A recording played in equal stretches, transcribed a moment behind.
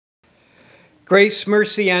Grace,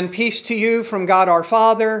 mercy, and peace to you from God our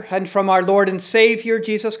Father and from our Lord and Savior,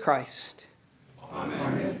 Jesus Christ.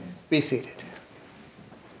 Amen. Be seated.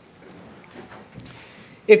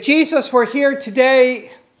 If Jesus were here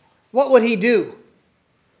today, what would he do?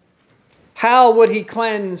 How would he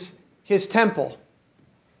cleanse his temple?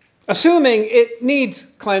 Assuming it needs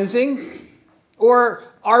cleansing, or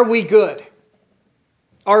are we good?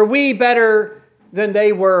 Are we better than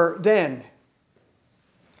they were then?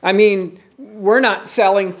 I mean, we're not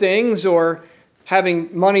selling things or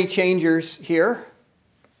having money changers here.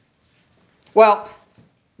 Well,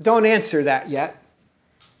 don't answer that yet.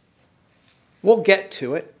 We'll get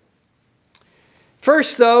to it.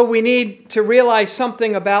 First, though, we need to realize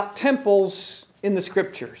something about temples in the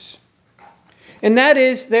Scriptures. And that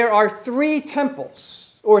is, there are three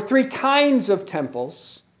temples, or three kinds of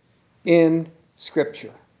temples in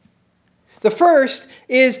Scripture. The first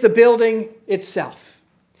is the building itself.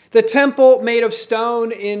 The temple made of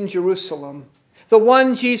stone in Jerusalem. The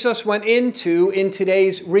one Jesus went into in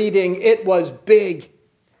today's reading, it was big.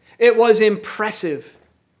 It was impressive.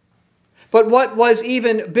 But what was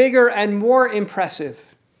even bigger and more impressive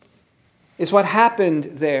is what happened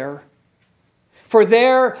there. For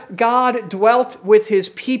there God dwelt with his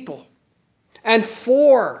people and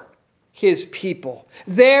for his people.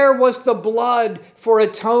 There was the blood for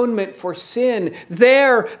atonement for sin.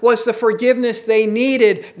 There was the forgiveness they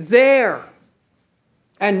needed. There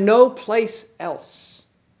and no place else.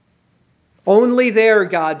 Only there,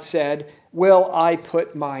 God said, will I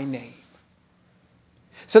put my name.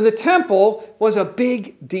 So the temple was a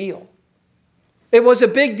big deal. It was a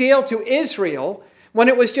big deal to Israel when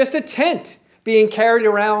it was just a tent being carried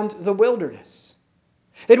around the wilderness.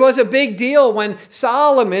 It was a big deal when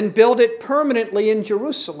Solomon built it permanently in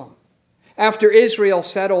Jerusalem after Israel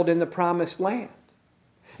settled in the Promised Land.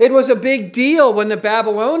 It was a big deal when the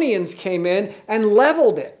Babylonians came in and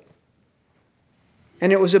leveled it.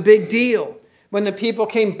 And it was a big deal when the people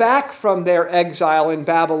came back from their exile in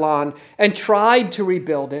Babylon and tried to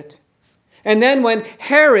rebuild it. And then when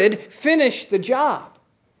Herod finished the job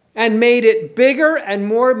and made it bigger and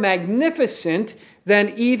more magnificent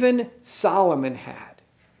than even Solomon had.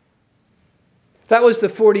 That was the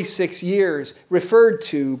 46 years referred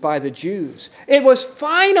to by the Jews. It was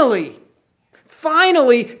finally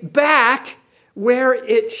back where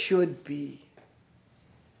it should be.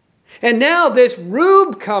 And now this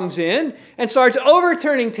rube comes in and starts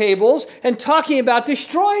overturning tables and talking about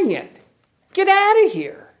destroying it. Get out of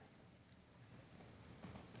here.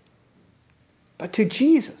 But to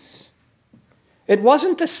Jesus, it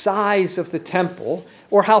wasn't the size of the temple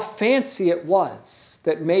or how fancy it was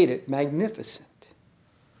that made it magnificent.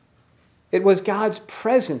 It was God's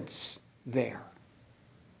presence there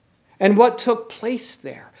and what took place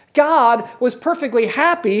there. God was perfectly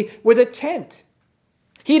happy with a tent.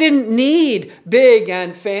 He didn't need big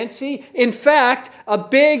and fancy. In fact, a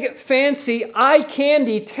big, fancy, eye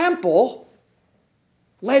candy temple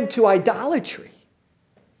led to idolatry.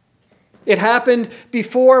 It happened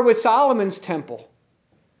before with Solomon's temple.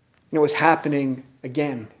 And it was happening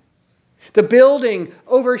again. The building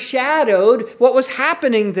overshadowed what was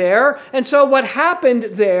happening there. And so what happened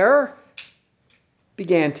there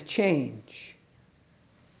began to change.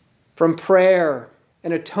 From prayer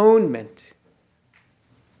and atonement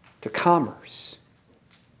to commerce.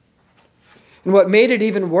 And what made it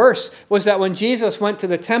even worse was that when Jesus went to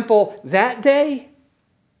the temple that day,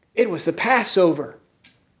 it was the Passover.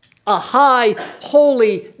 A high,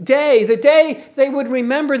 holy day. The day they would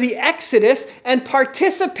remember the Exodus and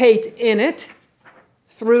participate in it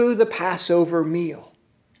through the Passover meal.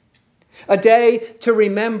 A day to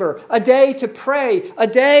remember, a day to pray, a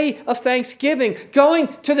day of thanksgiving. Going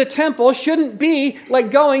to the temple shouldn't be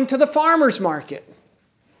like going to the farmer's market.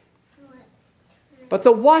 But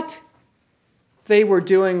the what they were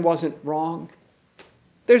doing wasn't wrong.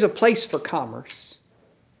 There's a place for commerce.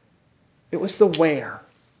 It was the where.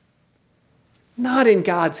 Not in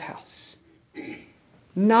God's house.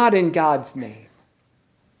 Not in God's name.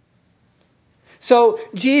 So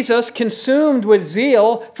Jesus, consumed with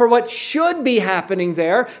zeal for what should be happening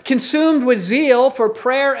there, consumed with zeal for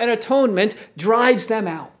prayer and atonement, drives them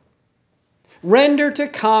out. Render to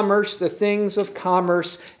commerce the things of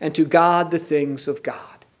commerce, and to God the things of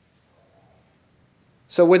God.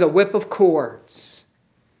 So with a whip of cords,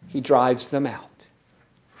 he drives them out.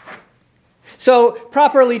 So,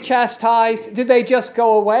 properly chastised, did they just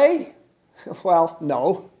go away? Well,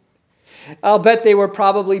 no. I'll bet they were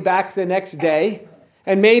probably back the next day,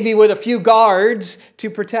 and maybe with a few guards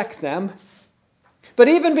to protect them. But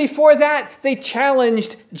even before that, they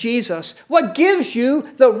challenged Jesus. What gives you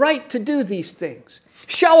the right to do these things?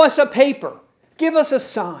 Show us a paper give us a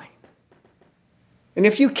sign. And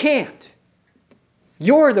if you can't,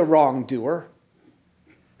 you're the wrongdoer,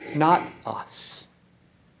 not us.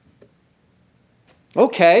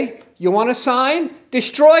 Okay, you want a sign?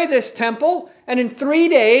 Destroy this temple, and in 3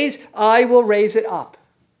 days I will raise it up.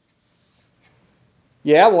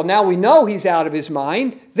 Yeah, well, now we know he's out of his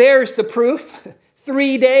mind. There's the proof.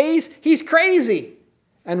 3 days, he's crazy.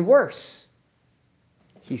 And worse,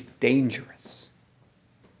 he's dangerous.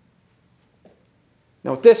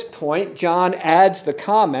 Now, at this point, John adds the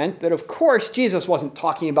comment that, of course, Jesus wasn't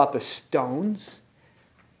talking about the stones,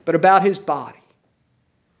 but about his body.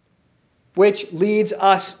 Which leads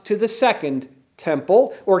us to the second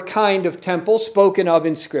temple, or kind of temple, spoken of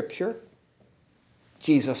in Scripture,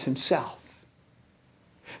 Jesus himself.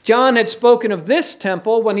 John had spoken of this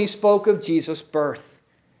temple when he spoke of Jesus' birth,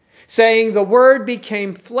 saying the Word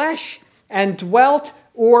became flesh and dwelt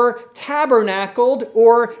or tabernacled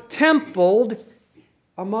or templed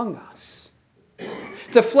among us.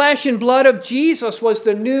 The flesh and blood of Jesus was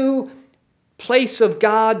the new place of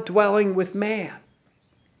God dwelling with man,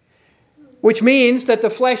 which means that the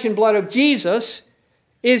flesh and blood of Jesus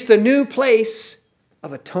is the new place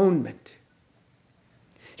of atonement.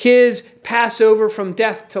 His Passover from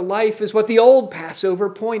death to life is what the old Passover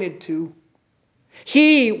pointed to.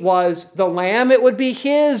 He was the lamb. It would be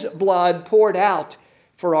his blood poured out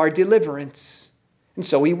for our deliverance. And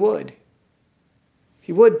so he would.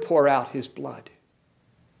 He would pour out his blood.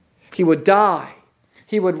 He would die.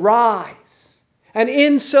 He would rise. And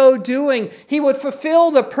in so doing, he would fulfill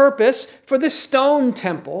the purpose for the stone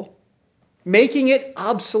temple, making it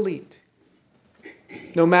obsolete,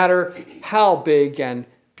 no matter how big and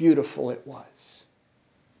beautiful it was.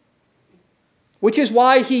 Which is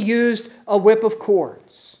why he used a whip of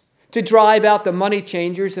cords to drive out the money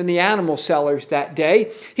changers and the animal sellers that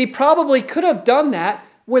day. He probably could have done that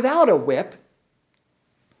without a whip,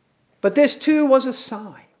 but this too was a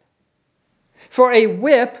sign. For a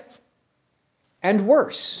whip, and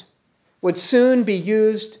worse, would soon be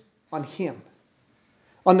used on him,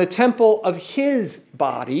 on the temple of his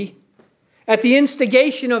body, at the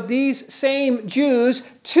instigation of these same Jews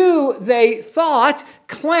to, they thought,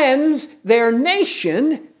 cleanse their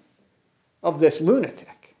nation of this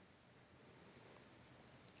lunatic.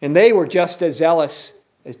 And they were just as zealous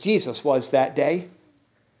as Jesus was that day.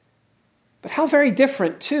 But how very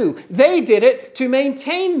different, too. They did it to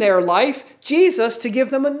maintain their life, Jesus to give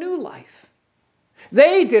them a new life.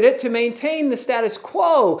 They did it to maintain the status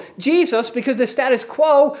quo, Jesus because the status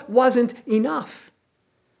quo wasn't enough.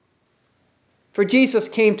 For Jesus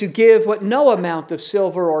came to give what no amount of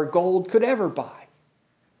silver or gold could ever buy,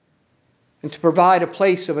 and to provide a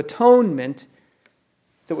place of atonement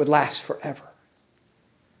that would last forever.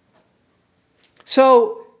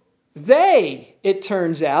 So they, it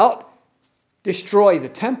turns out, destroy the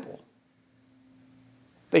temple.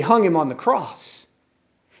 They hung him on the cross.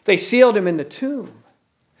 They sealed him in the tomb.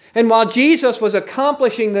 And while Jesus was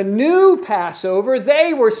accomplishing the new Passover,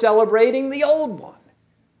 they were celebrating the old one.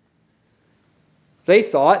 They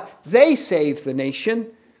thought they saved the nation,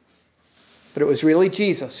 but it was really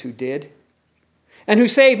Jesus who did. And who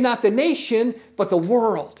saved not the nation, but the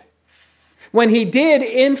world. When he did,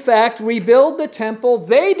 in fact, rebuild the temple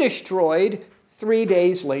they destroyed 3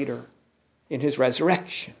 days later in his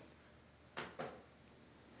resurrection.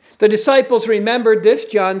 The disciples remembered this,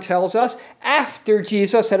 John tells us, after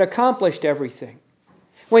Jesus had accomplished everything.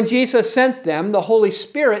 When Jesus sent them the Holy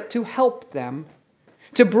Spirit to help them,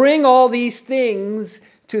 to bring all these things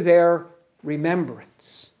to their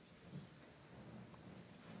remembrance.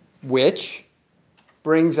 Which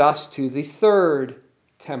brings us to the third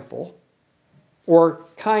temple, or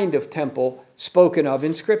kind of temple spoken of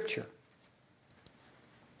in Scripture.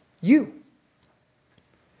 You.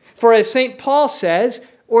 For as St. Paul says,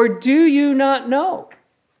 or do you not know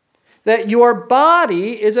that your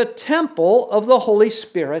body is a temple of the Holy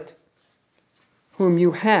Spirit, whom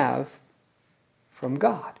you have from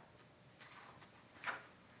God?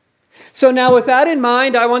 So now with that in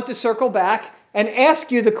mind, I want to circle back and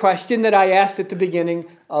ask you the question that I asked at the beginning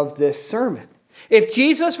of this sermon. If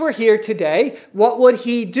Jesus were here today, what would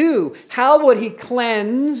he do? How would he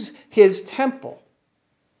cleanse his temple?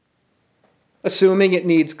 Assuming it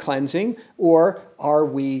needs cleansing, or are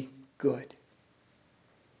we good?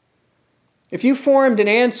 If you formed an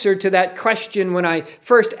answer to that question when I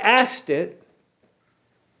first asked it,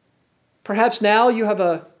 perhaps now you have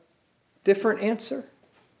a different answer.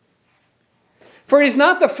 For it is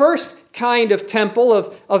not the first kind of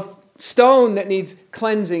temple of stone that needs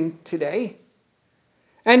cleansing today.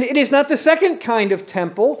 And it is not the second kind of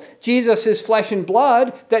temple, Jesus' flesh and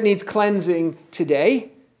blood, that needs cleansing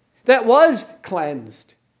today. that was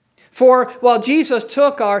cleansed. For while Jesus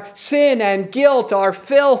took our sin and guilt, our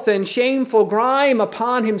filth and shameful grime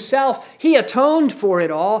upon himself, he atoned for it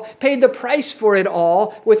all, paid the price for it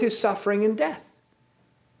all with his suffering and death.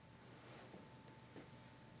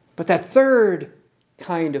 But that third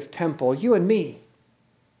kind of temple, you and me,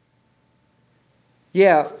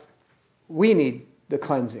 yeah, we need the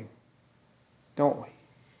cleansing, don't we?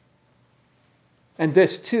 And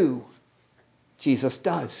this too, Jesus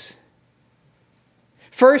does.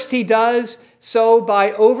 First, he does so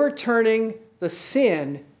by overturning the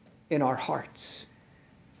sin in our hearts.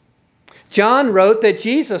 John wrote that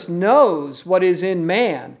Jesus knows what is in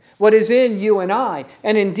man, what is in you and I,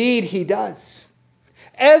 and indeed he does.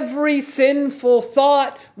 Every sinful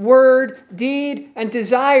thought, word, deed, and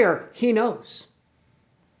desire, he knows.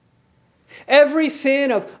 Every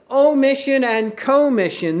sin of omission and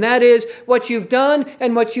commission, that is, what you've done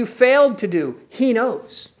and what you failed to do, he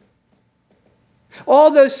knows.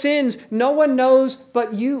 All those sins no one knows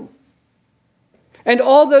but you. And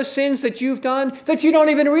all those sins that you've done that you don't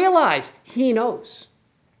even realize, he knows.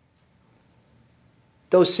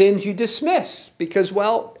 Those sins you dismiss because,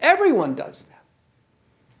 well, everyone does them.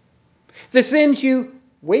 The sins you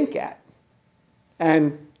wink at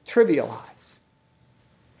and trivialize.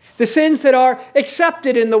 The sins that are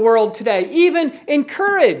accepted in the world today, even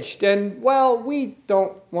encouraged, and, well, we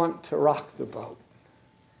don't want to rock the boat.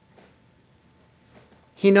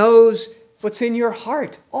 He knows what's in your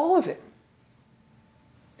heart, all of it.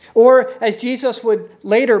 Or, as Jesus would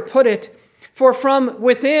later put it, for from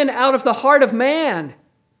within, out of the heart of man,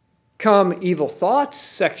 come evil thoughts,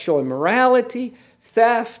 sexual immorality,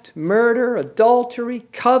 theft, murder, adultery,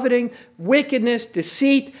 coveting, wickedness,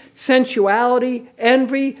 deceit, sensuality,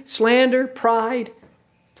 envy, slander, pride,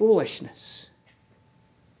 foolishness.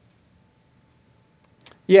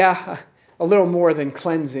 Yeah, a little more than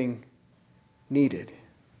cleansing needed.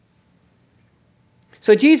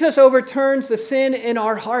 So Jesus overturns the sin in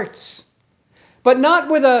our hearts, but not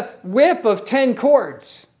with a whip of 10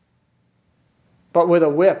 cords, but with a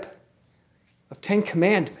whip of 10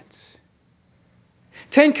 commandments.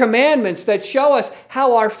 10 commandments that show us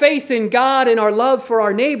how our faith in God and our love for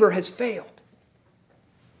our neighbor has failed.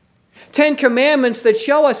 10 commandments that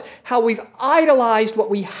show us how we've idolized what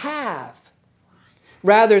we have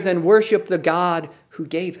rather than worship the God who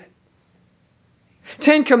gave it.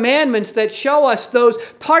 10 commandments that show us those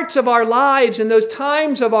parts of our lives and those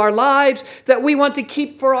times of our lives that we want to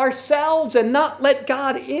keep for ourselves and not let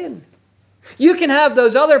God in. You can have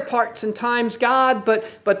those other parts and times, God,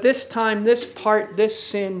 but this time, this part, this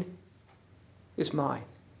sin is mine.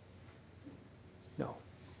 No.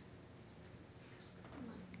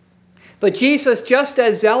 But Jesus, just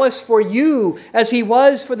as zealous for you as he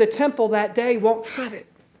was for the temple that day, won't have it.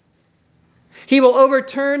 He will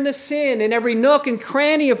overturn the sin in every nook and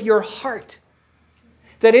cranny of your heart,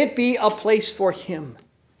 that it be a place for him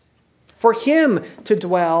to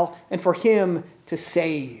dwell and for him to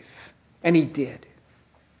save. And he did.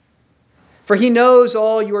 For he knows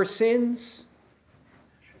all your sins,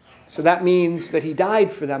 so that means that he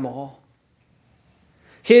died for them all.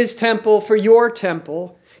 His temple for your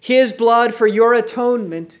temple, his blood for your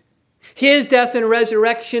atonement, his death and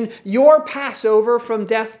resurrection, your Passover from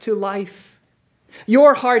death to life.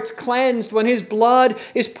 Your heart's cleansed when his blood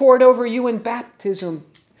is poured over you in baptism,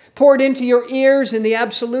 poured into your ears in the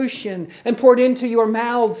absolution, and poured into your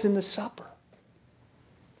mouths in the supper.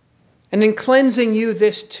 And in cleansing you,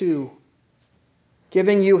 this too,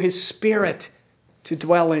 giving you his Spirit to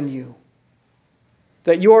dwell in you.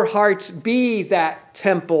 That your hearts be that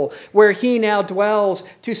temple where he now dwells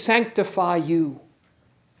to sanctify you,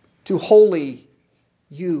 to holy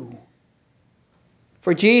you.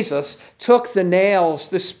 For Jesus took the nails,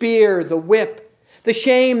 the spear, the whip, the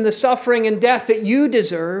shame, the suffering, and death that you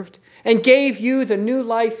deserved, and gave you the new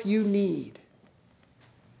life you need.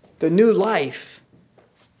 The new life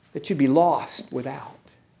that you'd be lost without.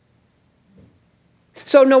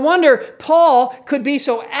 So no wonder Paul could be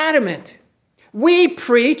so adamant. We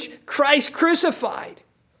preach Christ crucified.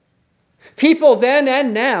 People then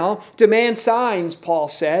and now demand signs, Paul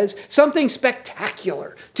says, something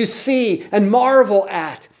spectacular to see and marvel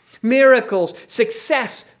at. Miracles,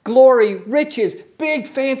 success, glory, riches, big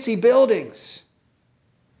fancy buildings.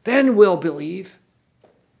 Then we'll believe.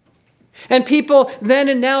 And people then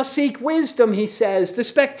and now seek wisdom, he says. The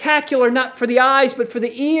spectacular, not for the eyes, but for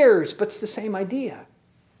the ears. But it's the same idea.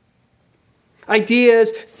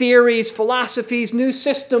 Ideas, theories, philosophies, new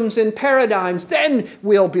systems and paradigms. Then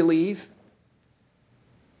we'll believe.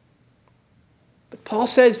 But Paul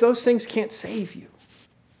says those things can't save you.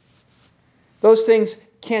 Those things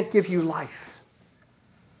can't give you life.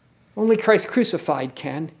 Only Christ crucified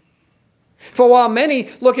can. For while many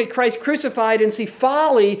look at Christ crucified and see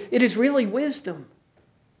folly, it is really wisdom.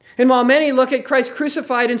 And while many look at Christ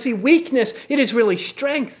crucified and see weakness, it is really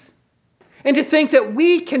strength. And to think that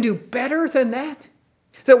we can do better than that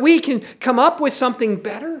we can come up with something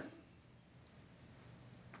better,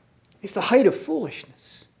 is the height of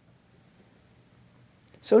foolishness.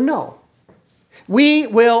 So no, we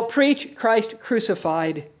will preach Christ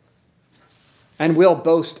crucified and will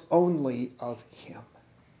boast only of him.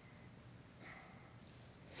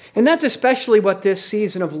 And that's especially what this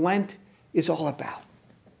season of Lent is all about.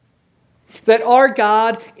 That our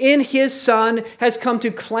God in his Son has come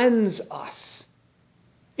to cleanse us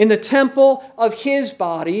in the temple of his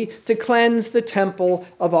body, to cleanse the temple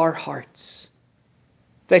of our hearts.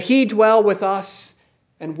 That he dwell with us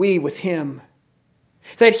and we with him.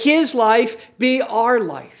 That his life be our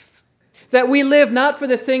life. That we live not for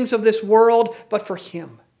the things of this world, but for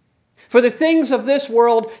him. For the things of this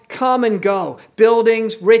world come and go.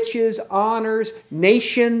 Buildings, riches, honors,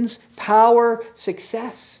 nations, power,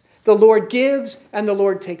 success. The Lord gives and the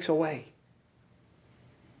Lord takes away.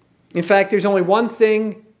 In fact, there's only one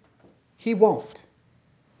thing he won't.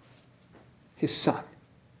 His Son.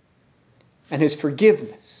 And his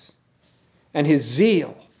forgiveness. And his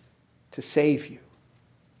zeal to save you.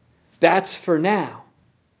 That's for now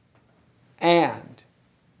and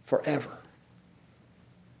forever.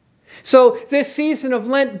 So this season of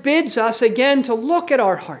Lent bids us again to look at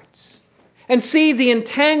our hearts and see the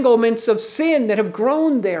entanglements of sin that have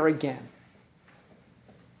grown there again.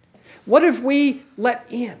 What have we let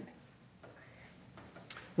in?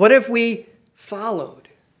 What have we followed?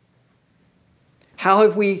 How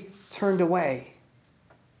have we turned away?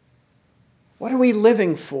 What are we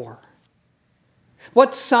living for?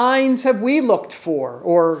 What signs have we looked for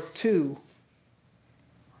or to?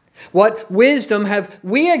 What wisdom have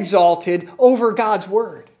we exalted over God's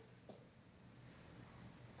word?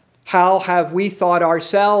 How have we thought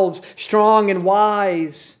ourselves strong and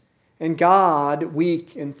wise, and God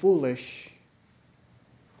weak and foolish?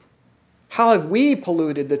 How have we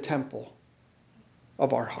polluted the temple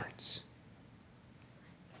of our hearts?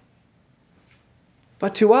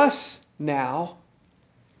 But to us now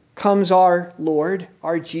comes our Lord,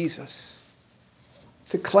 our Jesus,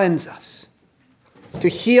 to cleanse us, to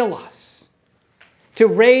heal us, to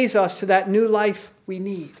raise us to that new life we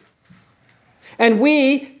need. And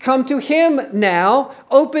we come to him now,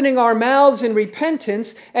 opening our mouths in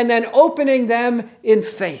repentance and then opening them in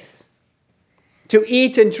faith, to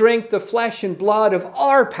eat and drink the flesh and blood of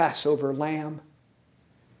our Passover lamb.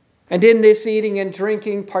 And in this eating and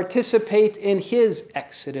drinking, participate in his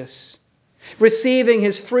exodus, receiving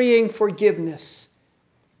his freeing forgiveness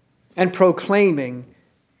and proclaiming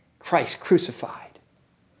Christ crucified.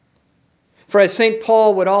 For as St.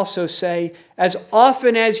 Paul would also say, as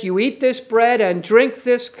often as you eat this bread and drink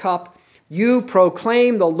this cup, you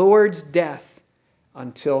proclaim the Lord's death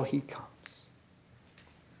until he comes.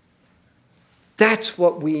 That's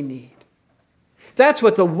what we need. That's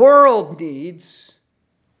what the world needs.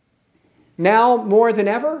 Now more than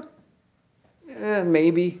ever?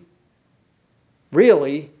 Maybe.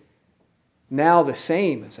 Really, now the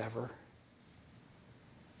same as ever.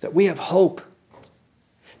 That we have hope.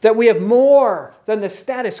 That we have more than the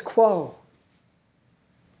status quo.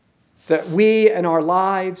 That we and our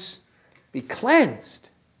lives be cleansed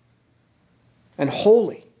and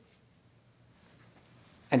holy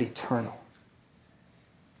and eternal.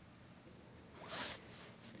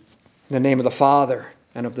 In the name of the Father,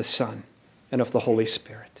 and of the Son, and of the Holy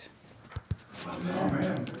Spirit.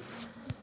 Amen.